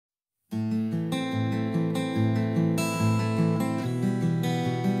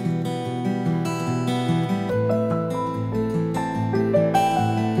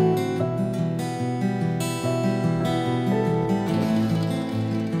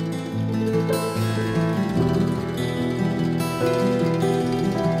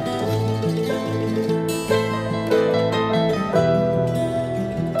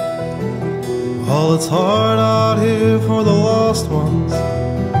it's hard out here for the lost ones,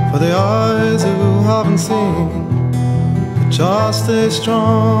 for the eyes who haven't seen. But just stay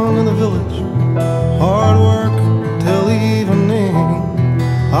strong in the village, hard work till evening.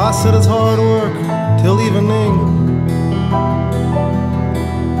 I said it's hard work till evening.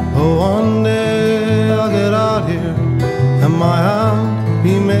 Oh, one day I'll get out here and my hand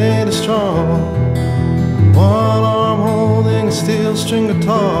be made strong. One arm holding a steel string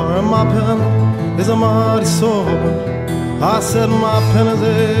guitar, and my pen is a mighty sword. I said my pen is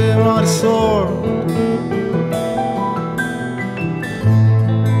a mighty sword.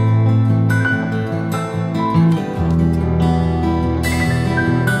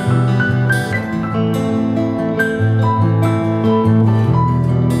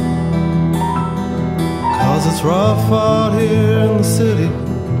 Cause it's rough out here in the city,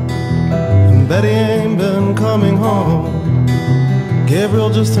 and Betty ain't been coming home. Gabriel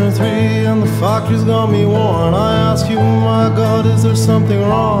just turned 3 and the factory's got me worn. I ask you, my God, is there something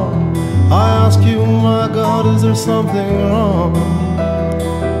wrong? I ask you, my God, is there something wrong?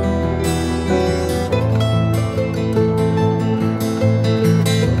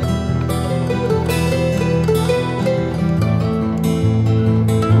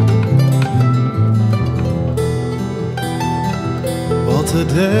 Well,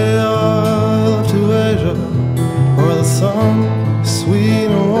 today I left to Asia, where the sun is sweet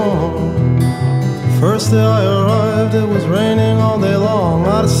and warm. First day I arrived, it was raining all day long.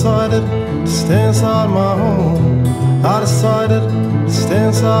 I decided to stay inside my home. I decided to stay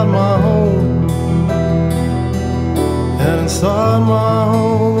inside my home. And inside my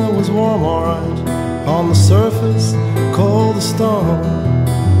home it was warm, alright. On the surface, cold as stone.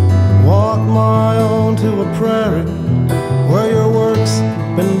 Walked my own to a prairie, where your work's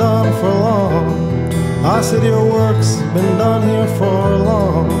been done for long. I said your work's been done here for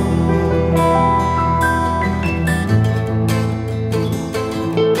long.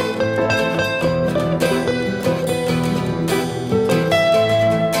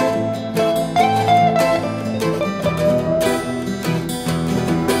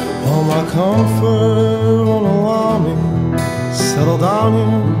 All my comfort won't allow me to settle down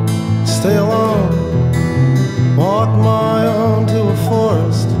here, stay alone. Walk my own to a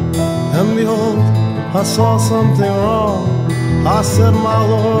forest, and behold, I saw something wrong. I said, my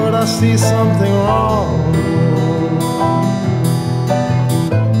Lord, I see something wrong.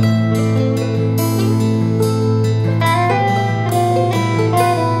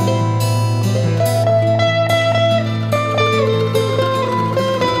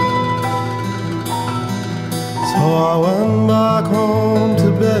 So I went back home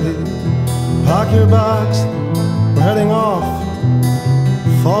to Betty. Pack your bags, we're heading off.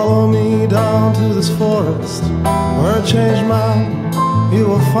 Follow me down to this forest, where a changed man you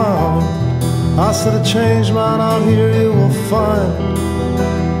will find. I said a changed man out here you will find.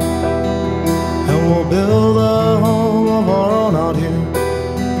 And we'll build a home of our own out here.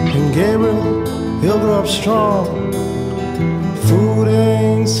 And Gabriel, he'll grow up strong. Food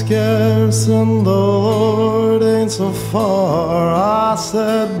ain't scarce and the Lord ain't so far. I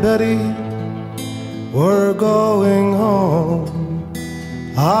said, Betty, we're going home.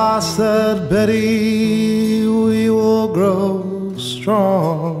 I said, Betty, we will grow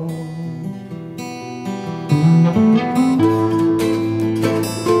strong.